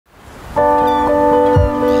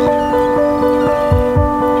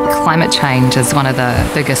Climate change is one of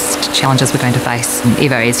the biggest challenges we're going to face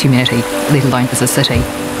ever as humanity, let alone as a city.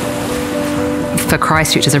 For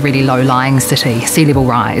Christchurch as a really low-lying city, sea level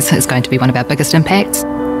rise is going to be one of our biggest impacts.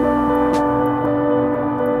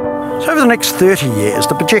 So over the next 30 years,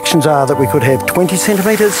 the projections are that we could have 20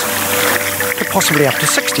 centimetres to possibly up to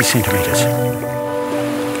 60 centimetres.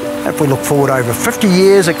 If we look forward over 50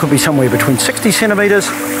 years, it could be somewhere between 60 centimetres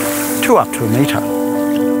to up to a metre.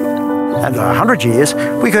 And in 100 years,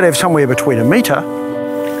 we could have somewhere between a metre to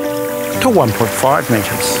 1.5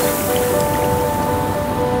 metres.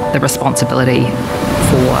 The responsibility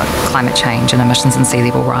for climate change and emissions and sea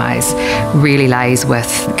level rise really lays with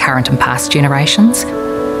current and past generations.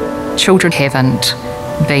 Children haven't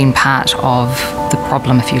been part of the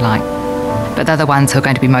problem, if you like, but they're the ones who are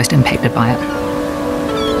going to be most impacted by it.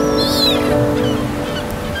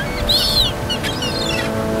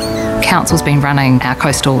 Council's been running our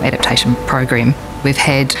coastal adaptation program. We've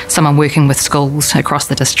had someone working with schools across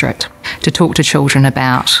the district to talk to children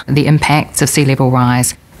about the impacts of sea level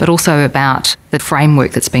rise, but also about the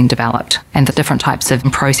framework that's been developed and the different types of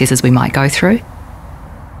processes we might go through.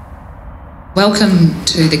 Welcome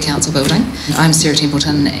to the council building. I'm Sarah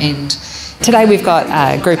Templeton, and today we've got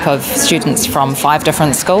a group of students from 5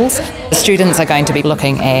 different schools. The students are going to be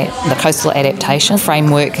looking at the coastal adaptation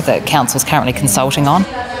framework that council's currently consulting on,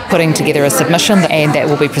 putting together a submission, and that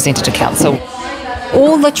will be presented to council.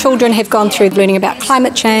 All the children have gone through learning about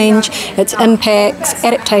climate change, its impacts,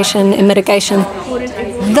 adaptation and mitigation.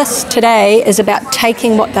 This today is about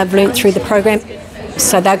taking what they've learnt through the program.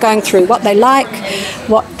 So they're going through what they like,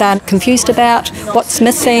 what they're confused about, what's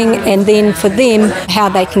missing, and then for them, how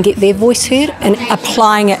they can get their voice heard and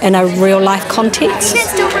applying it in a real life context. It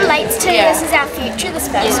still relates to this is our future, this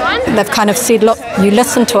first one. They've kind of said, look, you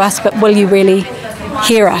listen to us, but will you really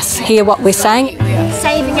hear us, hear what we're saying?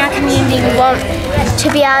 Saving our community, we want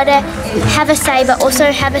to be able to have a say, but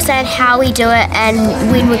also have a say in how we do it and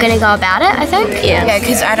when we're going to go about it, I think. Yeah,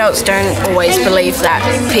 because adults don't always believe that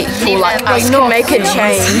people like us can make a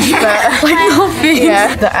change, but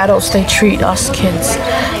Yeah. The adults, they treat us kids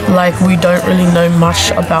like we don't really know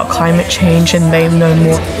much about climate change and they know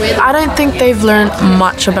more. I don't think they've learned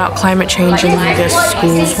much about climate change in their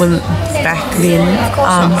schools back then,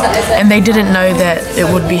 and they didn't know that it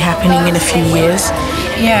would be happening in a few years.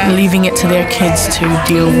 Yeah. Leaving it to their kids to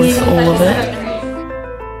deal with all of it.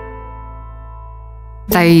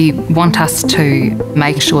 They want us to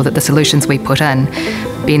make sure that the solutions we put in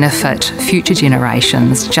benefit future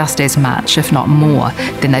generations just as much, if not more,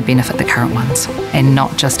 than they benefit the current ones, and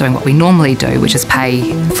not just doing what we normally do, which is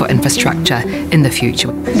pay for infrastructure in the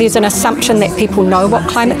future. There's an assumption that people know what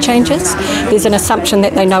climate change is. There's an assumption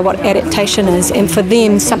that they know what adaptation is, and for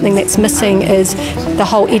them, something that's missing is the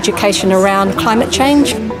whole education around climate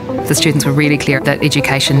change. The students were really clear that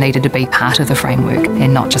education needed to be part of the framework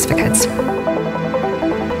and not just for kids.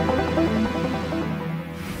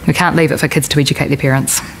 We can't leave it for kids to educate their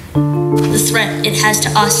parents. The threat it has to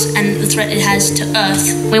us and the threat it has to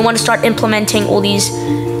Earth. We want to start implementing all these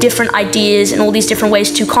different ideas and all these different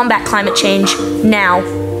ways to combat climate change now,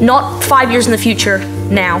 not 5 years in the future,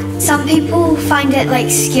 now. Some people find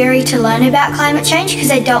it scary to learn about climate change because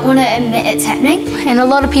they don't want to admit it's happening. And a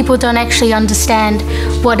lot of people don't actually understand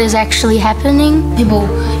what is actually happening. People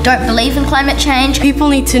don't believe in climate change. People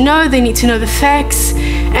need to know, they need to know the facts,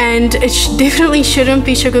 and it definitely shouldn't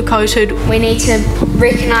be sugar-coated. We need to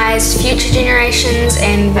recognise future generations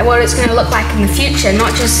and what it's going to look like in the future,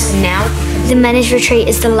 not just now. The managed retreat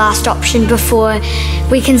is the last option before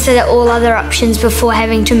we consider all other options before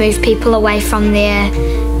having to move people away from their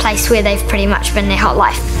place where they've pretty much been their whole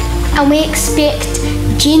life. And we expect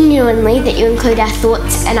genuinely that you include our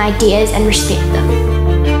thoughts and ideas and respect them.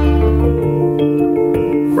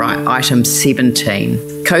 Right, item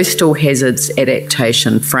 17, Coastal Hazards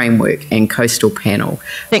Adaptation Framework and Coastal Panel.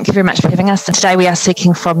 Thank you very much for having us. Today we are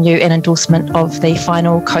seeking from you an endorsement of the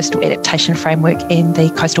final Coastal Adaptation Framework and the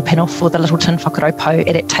Coastal Panel for the Littleton Whakaropō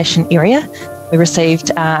Adaptation Area. We received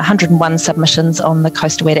 101 submissions on the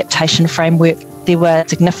Coastal Adaptation Framework. There were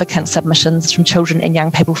significant submissions from children and young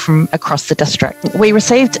people from across the district. We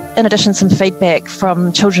received, in addition, some feedback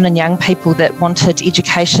from children and young people that wanted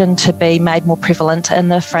education to be made more prevalent in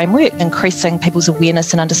the framework, increasing people's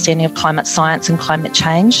awareness and understanding of climate science and climate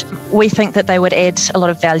change. We think that they would add a lot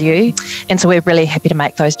of value, and so we're really happy to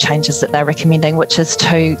make those changes that they're recommending, which is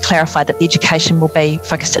to clarify that the education will be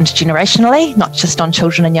focused intergenerationally, not just on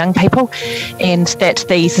children and young people, and that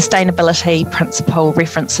the sustainability principle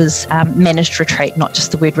references managed retreat, not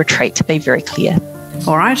just the word retreat, to be very clear.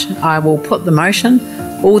 All right, I will put the motion.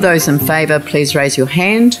 All those in favour, please raise your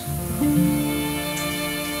hand.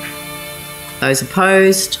 Those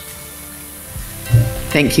opposed?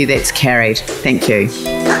 Thank you, that's carried. Thank you.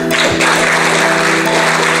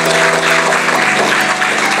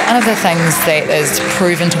 One of the things that is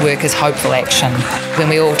proven to work is hopeful action. When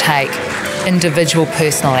we all take individual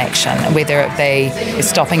personal action, whether it be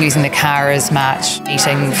stopping using the car as much,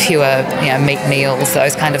 eating fewer meat meals,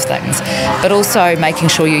 those kind of things, but also making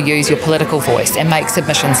sure you use your political voice and make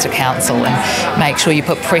submissions to council and make sure you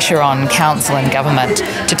put pressure on council and government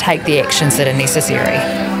to take the actions that are necessary.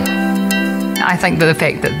 I think that the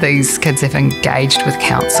fact that these kids have engaged with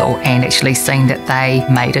council and actually seen that they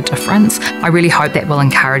made a difference, I really hope that will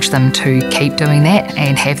encourage them to keep doing that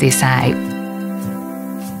and have their say.